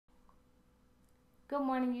Good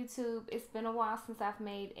morning, YouTube. It's been a while since I've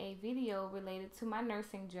made a video related to my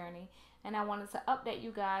nursing journey, and I wanted to update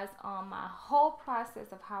you guys on my whole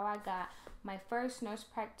process of how I got my first nurse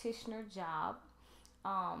practitioner job.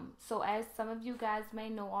 So as some of you guys may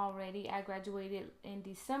know already, I graduated in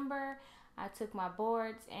December. I took my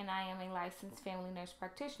boards, and I am a licensed family nurse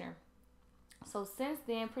practitioner. So since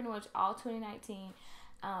then, pretty much all 2019,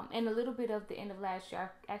 and a little bit of the end of last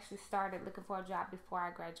year, I actually started looking for a job before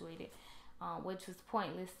I graduated, which was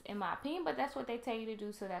pointless in my opinion, but that's what they tell you to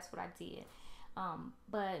do, so that's what I did.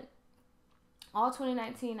 But all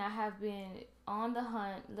 2019, I have been on the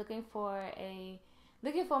hunt looking for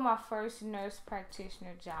my first nurse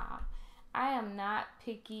practitioner job. I am not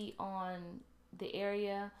picky on the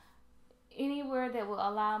area. Anywhere that will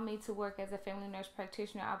allow me to work as a family nurse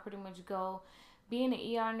practitioner, I'll pretty much go. Being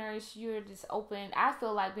an ER nurse, you're just open. I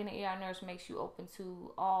feel like being an ER nurse makes you open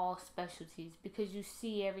to all specialties because you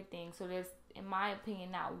see everything. So there's, in my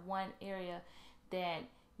opinion, not one area that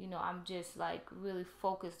I'm just like really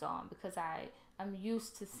focused on, because I'm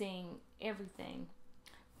used to seeing everything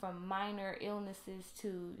from minor illnesses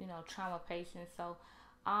to trauma patients. So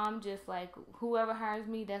I'm just like, whoever hires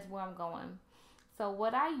me, that's where I'm going. So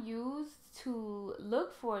what I used to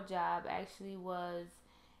look for a job actually was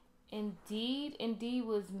Indeed. Indeed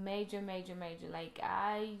was major, major, major. Like,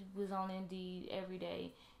 I was on Indeed every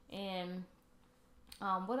day. And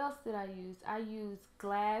what else did I use? I used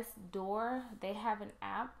Glassdoor. They have an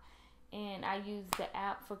app, and I used the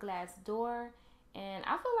app for Glassdoor. And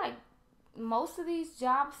I feel like most of these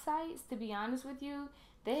job sites, to be honest with you,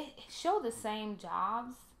 they show the same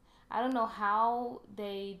jobs. I don't know how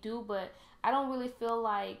they do, but I don't really feel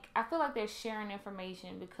like, I feel like they're sharing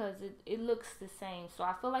information because it looks the same. So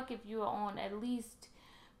I feel like if you're on at least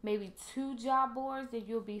maybe two job boards, then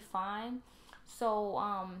you'll be fine. So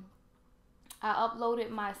I uploaded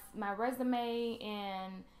my resume,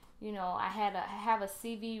 and I have a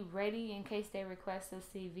CV ready in case they request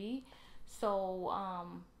a CV. So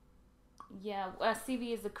yeah, a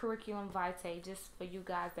CV is a curriculum vitae, just for you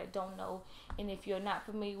guys that don't know. And if you're not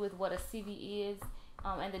familiar with what a CV is,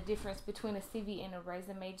 and the difference between a CV and a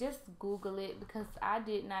resume, just Google it, because I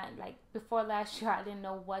did not, like, before last year, I didn't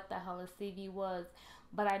know what the hell a CV was,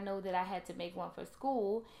 but I know that I had to make one for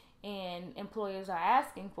school, and employers are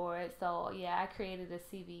asking for it. So yeah, I created a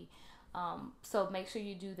CV. So make sure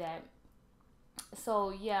you do that. So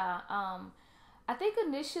yeah, I think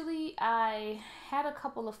initially I had a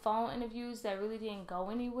couple of phone interviews that really didn't go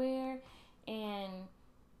anywhere, and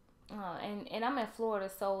and I'm in Florida,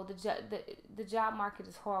 so the job market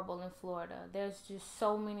is horrible in Florida. There's just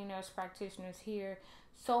so many nurse practitioners here,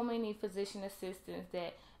 so many physician assistants,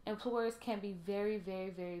 that employers can be very, very,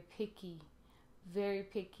 very picky, very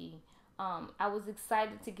picky. I was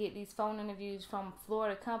excited to get these phone interviews from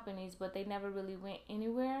Florida companies, but they never really went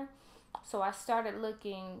anywhere. So I started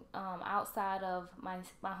looking outside of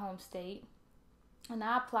my home state, and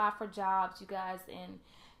I applied for jobs, you guys, in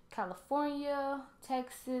California,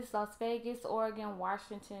 Texas, Las Vegas, Oregon,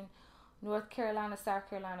 Washington, North Carolina, South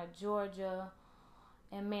Carolina, Georgia,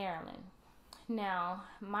 and Maryland. Now,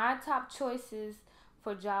 my top choices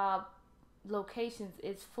for job locations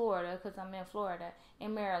is Florida, because I'm in Florida,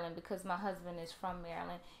 and Maryland because my husband is from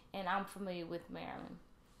Maryland and I'm familiar with Maryland.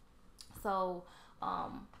 So,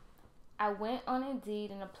 I went on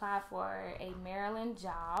Indeed and applied for a Maryland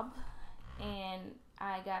job, and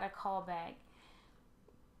I got a call back.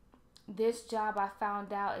 This job, I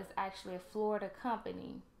found out, is actually a Florida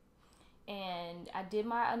company. And I did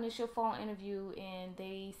my initial phone interview, and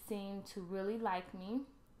they seemed to really like me.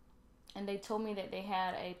 And they told me that they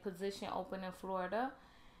had a position open in Florida,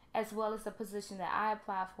 as well as a position that I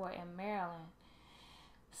applied for in Maryland.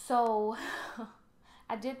 So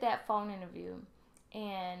I did that phone interview,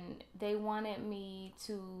 and they wanted me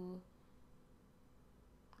to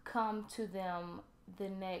come to them the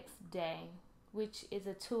next day, which is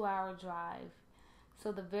a 2-hour drive.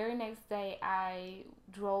 So the very next day, I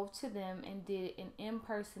drove to them and did an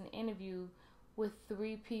in-person interview with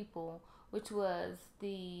 3 people, which was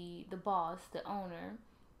the boss, the owner,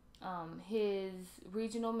 his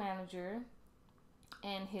regional manager,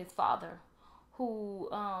 and his father, who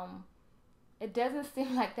it doesn't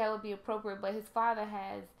seem like that would be appropriate, but his father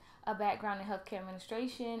has a background in healthcare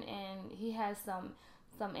administration, and he has some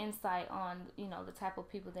insight on the type of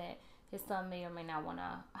people that his son may or may not want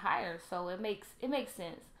to hire. So it makes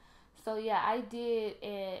sense. So yeah, I did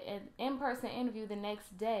an in-person interview the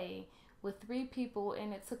next day with 3 people,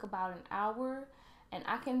 and it took about an hour. And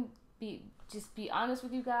I can be honest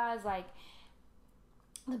with you guys, like,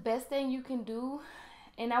 the best thing you can do,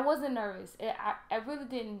 and I wasn't nervous. I really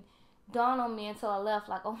dawn on me until I left,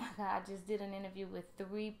 like, oh my God, I just did an interview with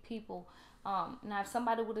 3 people. Now if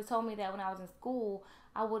somebody would have told me that when I was in school,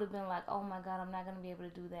 I would have been like, oh my God, I'm not going to be able to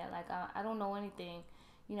do that. Like, I don't know anything,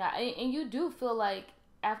 and you do feel like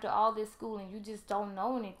after all this schooling, you just don't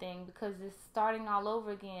know anything because it's starting all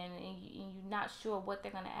over again, and you're not sure what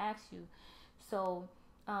they're going to ask you. So,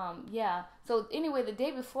 yeah. So anyway, the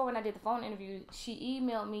day before when I did the phone interview, she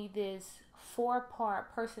emailed me this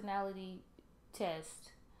 4-part personality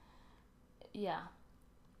test. Yeah,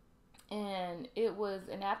 and it was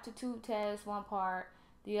an aptitude test, one part.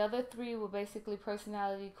 The other 3 were basically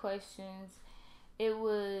personality questions.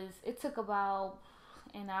 It took about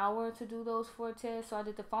an hour to do those 4 tests. So I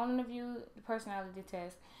did the phone interview, the personality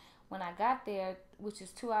test. When I got there, which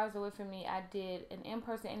is 2 hours away from me, I did an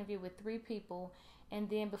in-person interview with 3 people. And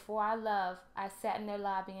then before I left, I sat in their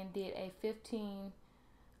lobby and did a 15,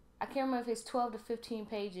 I can't remember if it's 12 to 15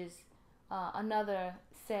 pages, another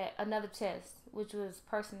test, which was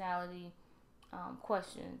personality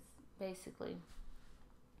questions, basically.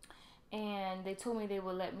 And they told me they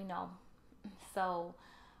would let me know. So,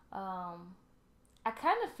 I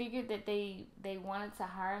kind of figured that they wanted to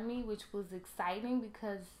hire me, which was exciting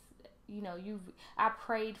because I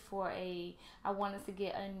prayed for I wanted to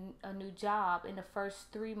get a new job in the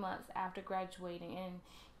first 3 months after graduating,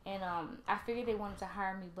 and I figured they wanted to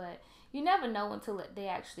hire me, but you never know until they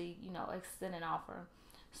actually extend an offer.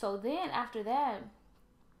 So then after that,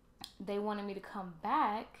 they wanted me to come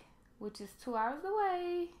back, which is 2 hours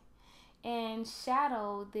away, and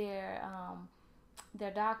shadow their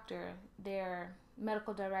doctor, their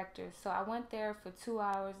medical director. So I went there for 2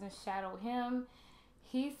 hours and shadowed him.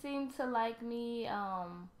 He seemed to like me. It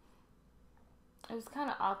was kind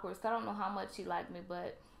of awkward, so I don't know how much he liked me,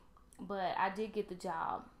 but I did get the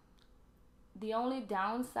job. The only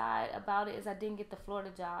downside about it is I didn't get the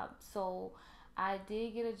Florida job. So I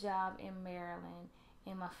did get a job in Maryland,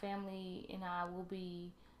 and my family and I will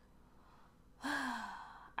be,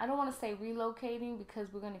 I don't want to say relocating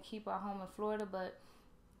because we're going to keep our home in Florida, but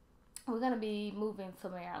we're going to be moving to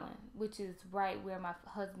Maryland, which is right where my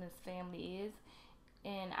husband's family is.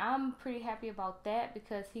 And I'm pretty happy about that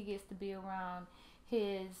because he gets to be around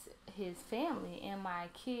his family, and my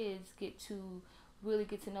kids get to really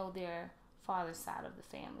get to know their father's side of the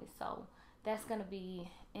family. So that's going to be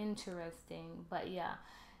interesting. But yeah,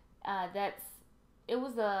 it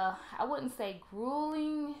was I wouldn't say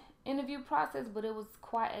grueling interview process, but it was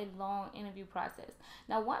quite a long interview process.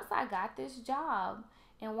 Now, once I got this job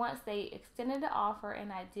and once they extended the offer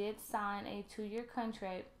and I did sign a 2-year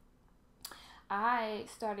contract, I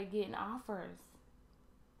started getting offers,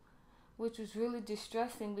 which was really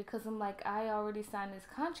distressing because I'm like, I already signed this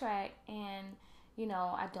contract, and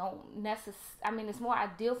I don't I mean, it's more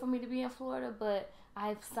ideal for me to be in Florida, but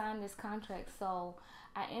I've signed this contract. So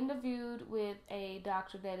I interviewed with a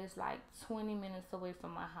doctor that is like 20 minutes away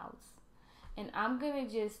from my house. And I'm going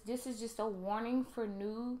to this is just a warning for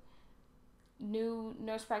new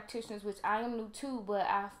nurse practitioners, which I am new too, but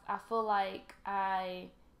I feel like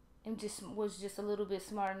I was just a little bit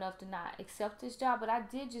smart enough to not accept this job. But I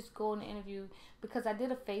did just go in the interview because I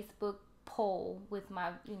did a Facebook poll with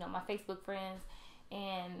my my Facebook friends,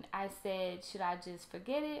 and I said, should I just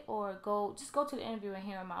forget it or go to the interview and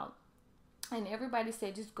hear them out? And everybody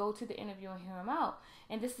said just go to the interview and hear them out.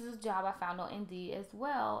 And this is a job I found on Indeed as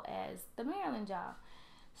well as the Maryland job.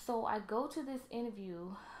 So I go to this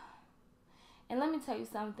interview, and let me tell you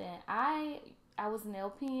something. I was an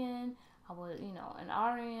LPN, I was an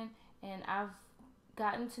RN, and I've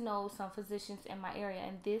gotten to know some physicians in my area,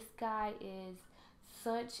 and this guy is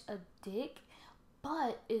such a dick.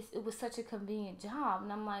 But it was such a convenient job,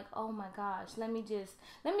 and I'm like, oh my gosh, let me just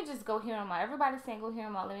go hear him out. Everybody's saying go hear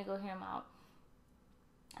him out. Let me go hear him out.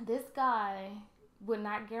 This guy would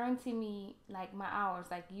not guarantee me like my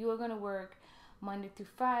hours. Like, you are gonna work Monday through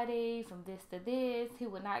Friday from this to this. He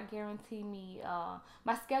would not guarantee me.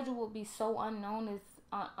 My schedule would be so unknown. It's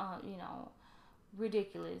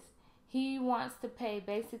ridiculous. He wants to pay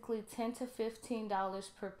basically $10 to $15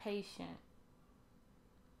 per patient.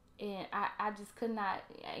 And I just could not,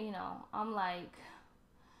 I'm like,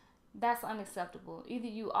 that's unacceptable. Either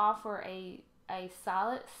you offer a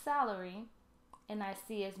solid salary and I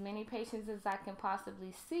see as many patients as I can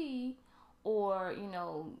possibly see, or,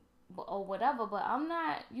 or whatever, but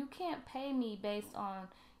you can't pay me based on,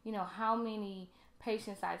 how many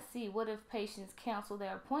patients I see. What if patients cancel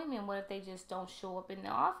their appointment? What if they just don't show up in the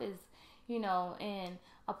office? And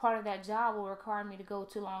a part of that job will require me to go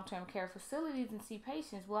to long-term care facilities and see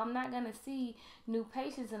patients. Well, I'm not going to see new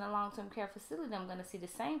patients in a long-term care facility. I'm going to see the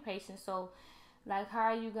same patients. So, like, how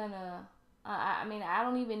are you going to I mean, I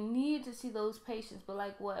don't even need to see those patients, but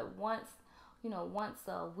like what, once, once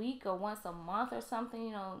a week or once a month or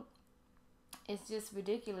something, it's just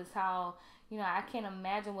ridiculous how, I can't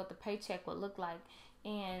imagine what the paycheck would look like.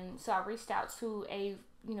 And so I reached out to a,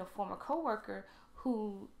 former coworker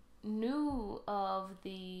who knew of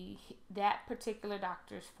that particular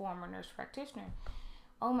doctor's former nurse practitioner.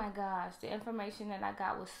 Oh my gosh, the information that I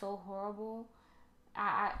got was so horrible.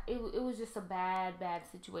 It was just a bad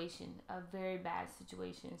situation, a very bad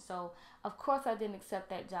situation. So of course I didn't accept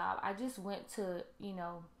that job. I just went to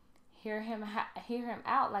hear him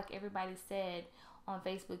out, like everybody said on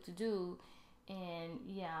Facebook to do. And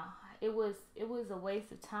yeah, it was a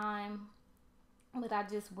waste of time, but I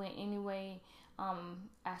just went anyway.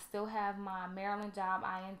 I still have my Maryland job.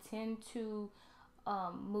 I intend to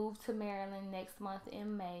move to Maryland next month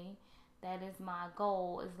in May. That is my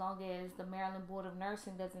goal, as long as the Maryland Board of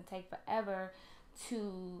Nursing doesn't take forever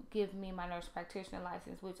to give me my nurse practitioner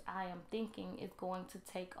license, which I am thinking is going to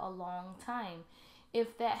take a long time.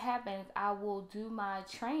 If that happens, I will do my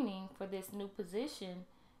training for this new position,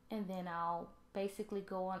 and then I'll basically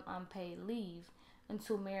go on unpaid leave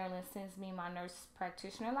until Maryland sends me my nurse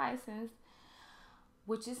practitioner license,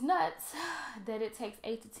 which is nuts that it takes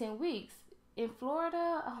 8 to 10 weeks. In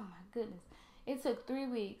Florida, oh my goodness, it took 3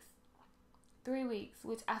 weeks. 3 weeks,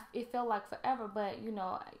 which it felt like forever, but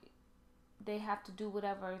they have to do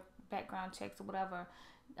whatever background checks or whatever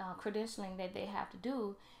credentialing that they have to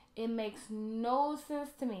do. It makes no sense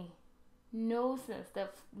to me, no sense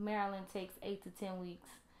that Maryland takes 8 to 10 weeks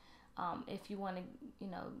if you want to,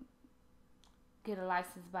 get a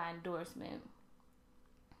license by endorsement.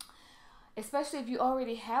 Especially if you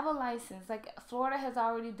already have a license. Like Florida has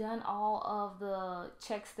already done all of the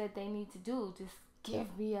checks that they need to do. Just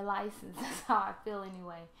give me a license. That's how I feel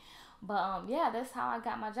anyway. But yeah, that's how I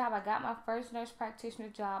got my job. I got my first nurse practitioner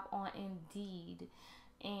job on Indeed,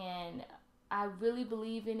 and I really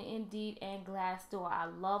believe in Indeed and Glassdoor. I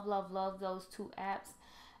love those two apps.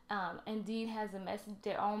 Indeed has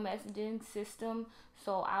their own messaging system,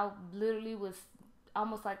 so I literally was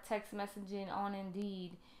almost like text messaging on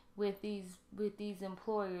Indeed with these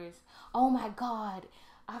employers. Oh my God,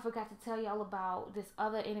 I forgot to tell y'all about this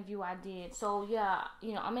other interview I did. So yeah,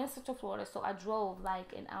 I'm in Central Florida, so I drove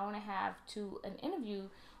like an hour and a half to an interview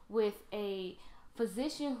with a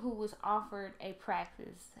physician who was offered a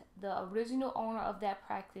practice. The original owner of that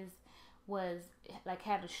practice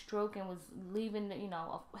had a stroke and was leaving,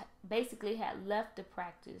 basically had left the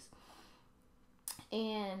practice.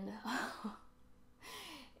 And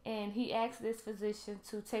and he asked this physician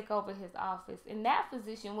to take over his office, and that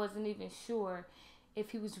physician wasn't even sure if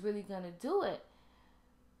he was really going to do it.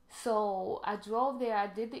 So I drove there, I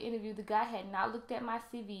did the interview. The guy had not looked at my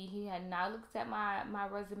CV, he had not looked at my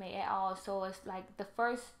resume at all. So it's like the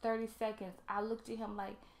first 30 seconds I looked at him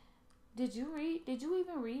like, did you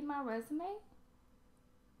even read my resume?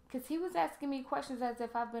 Because he was asking me questions as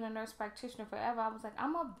if I've been a nurse practitioner forever. I was like,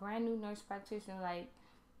 I'm a brand new nurse practitioner. Like,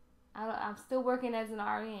 I'm still working as an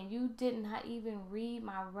RN. You did not even read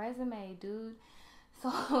my resume, dude.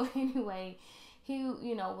 So anyway, he,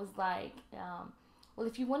 was like, well,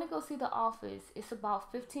 if you want to go see the office, it's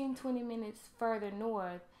about 15-20 minutes further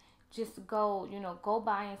north. Just go, go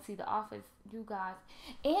by and see the office, you guys.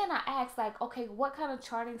 And I asked, like, okay, what kind of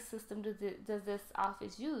charting system does this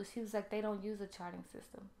office use? He was like, they don't use a charting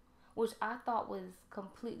system, which I thought was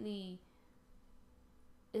completely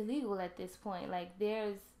illegal at this point. Like,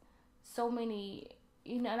 there's so many,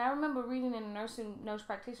 and I remember reading in a nurse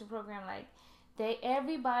practitioner program, like,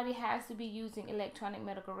 everybody has to be using electronic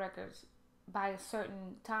medical records by a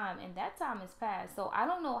certain time, and that time is past. So I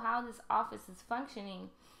don't know how this office is functioning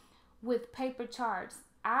with paper charts.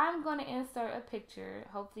 I'm going to insert a picture,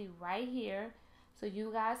 hopefully right here, so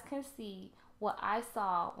you guys can see what I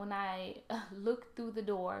saw when I looked through the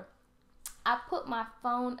door. I put my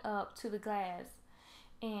phone up to the glass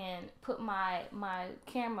and put my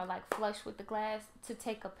camera like flush with the glass to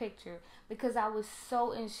take a picture because I was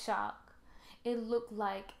so in shock. It looked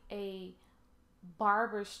like a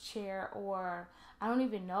barber's chair, or I don't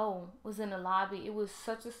even know, was in the lobby. It was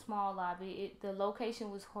such a small lobby. The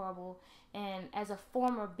location was horrible. And as a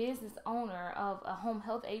former business owner of a home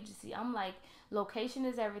health agency, I'm like, location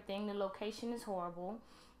is everything. The location is horrible.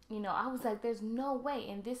 I was like, there's no way.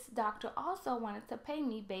 And this doctor also wanted to pay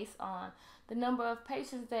me based on the number of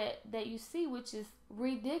patients that you see, which is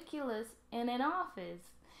ridiculous in an office.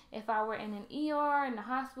 If I were in an ER in the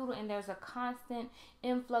hospital and there's a constant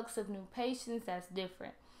influx of new patients, that's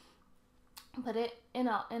different. But in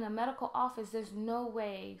a medical office, there's no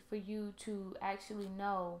way for you to actually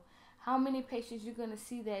know how many patients you're going to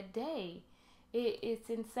see that day. It's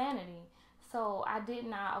insanity. So I did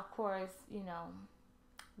not, of course,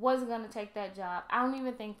 wasn't going to take that job. I don't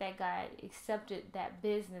even think that guy accepted that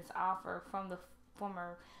business offer from the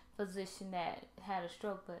former physician that had a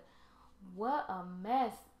stroke. But what a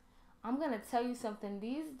mess. I'm going to tell you something.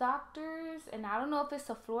 These doctors, and I don't know if it's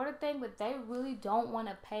a Florida thing, but they really don't want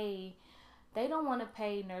to pay. They don't want to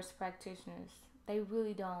pay nurse practitioners. They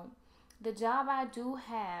really don't. The job I do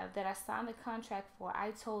have that I signed the contract for,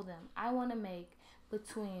 I told them I want to make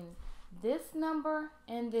between this number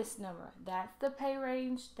and this number. That's the pay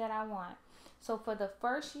range that I want. So for the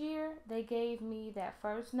first year, they gave me that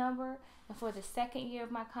first number. And for the second year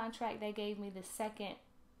of my contract, they gave me the second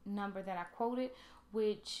number that I quoted,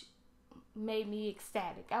 which made me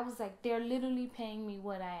ecstatic. I was like, they're literally paying me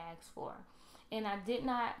what I asked for. And I did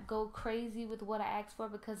not go crazy with what I asked for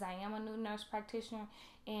because I am a new nurse practitioner.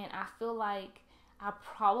 And I feel like I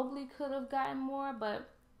probably could have gotten more, but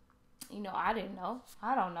I didn't know.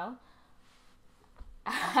 I don't know.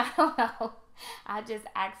 I don't know. I just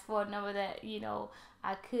asked for a number that,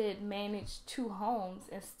 I could manage 2 homes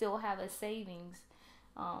and still have a savings,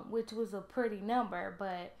 which was a pretty number.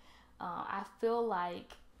 But I feel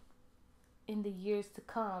like in the years to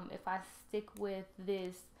come, if I stick with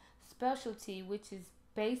this specialty, which is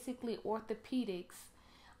basically orthopedics,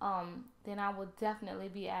 then I will definitely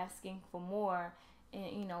be asking for more.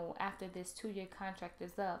 And, after this 2-year contract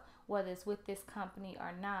is up, whether it's with this company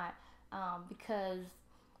or not, because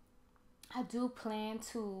I do plan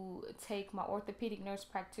to take my orthopedic nurse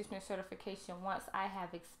practitioner certification once I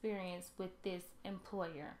have experience with this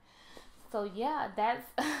employer. So yeah,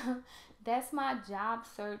 that's my job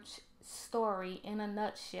search story in a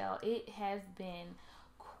nutshell. It has been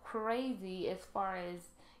crazy as far as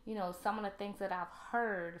some of the things that I've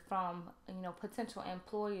heard from potential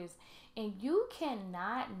employers. And you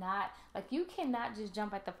cannot just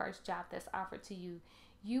jump at the first job that's offered to you.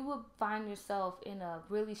 You will find yourself in a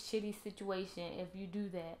really shitty situation if you do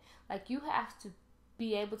that. Like, you have to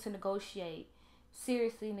be able to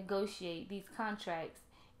seriously negotiate these contracts,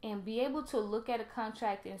 and be able to look at a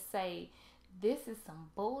contract and say, this is some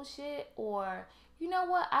bullshit, or you know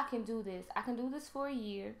what, I can do this. I can do this for a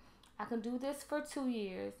year. I can do this for 2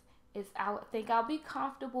 years. I think I'll be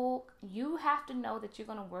comfortable. You have to know that you're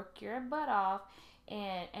going to work your butt off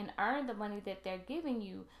and earn the money that they're giving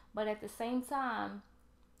you. But at the same time,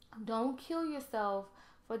 don't kill yourself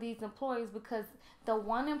for these employers, because the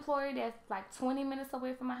one employer that's like 20 minutes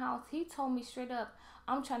away from my house, he told me straight up,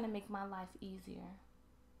 I'm trying to make my life easier.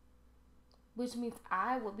 Which means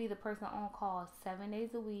I would be the person on call 7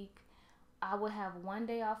 days a week. I would have 1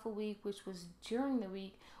 day off a week, which was during the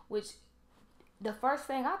week, which the first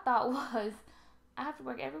thing I thought was, I have to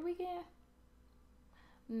work every weekend?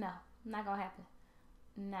 No, not gonna happen.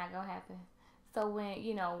 Not gonna happen. So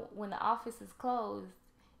when the office is closed,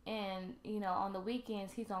 and on the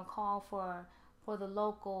weekends he's on call for the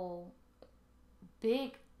local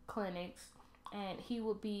big clinics, and he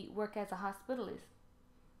would work as a hospitalist.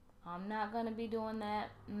 I'm not gonna be doing that.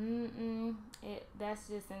 That's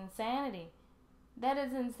just insanity. That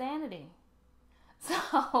is insanity.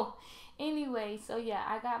 So anyway, yeah,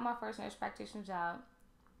 I got my first nurse practitioner job.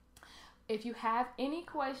 If you have any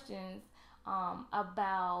questions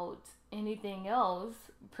about anything else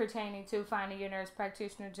pertaining to finding your nurse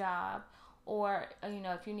practitioner job, or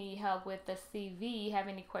if you need help with the CV, have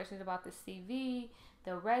any questions about the CV,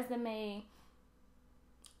 the resume,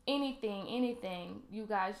 anything, you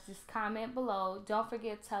guys just comment below. Don't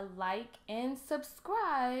forget to like and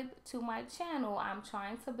subscribe to my channel. I'm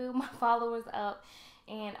trying to build my followers up,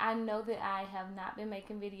 and I know that I have not been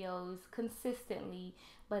making videos consistently,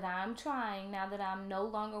 but I'm trying now that I'm no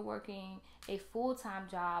longer working a full-time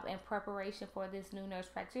job in preparation for this new nurse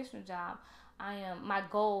practitioner job. My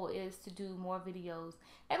goal is to do more videos,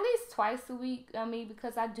 at least twice a week.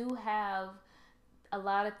 Because I do have a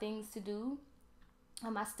lot of things to do.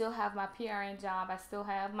 I still have my PRN job. I still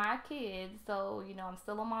have my kids. So, I'm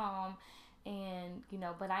still a mom. And,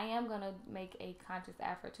 but I am going to make a conscious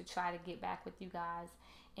effort to try to get back with you guys.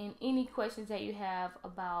 And any questions that you have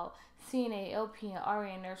about CNA, LPN,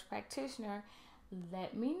 RN, nurse practitioner,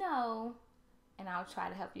 let me know, and I'll try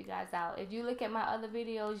to help you guys out. If you look at my other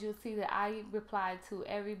videos, you'll see that I reply to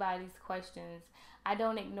everybody's questions. I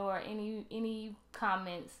don't ignore any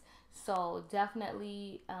comments. So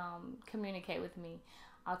definitely communicate with me.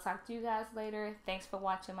 I'll talk to you guys later. Thanks for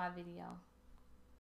watching my video.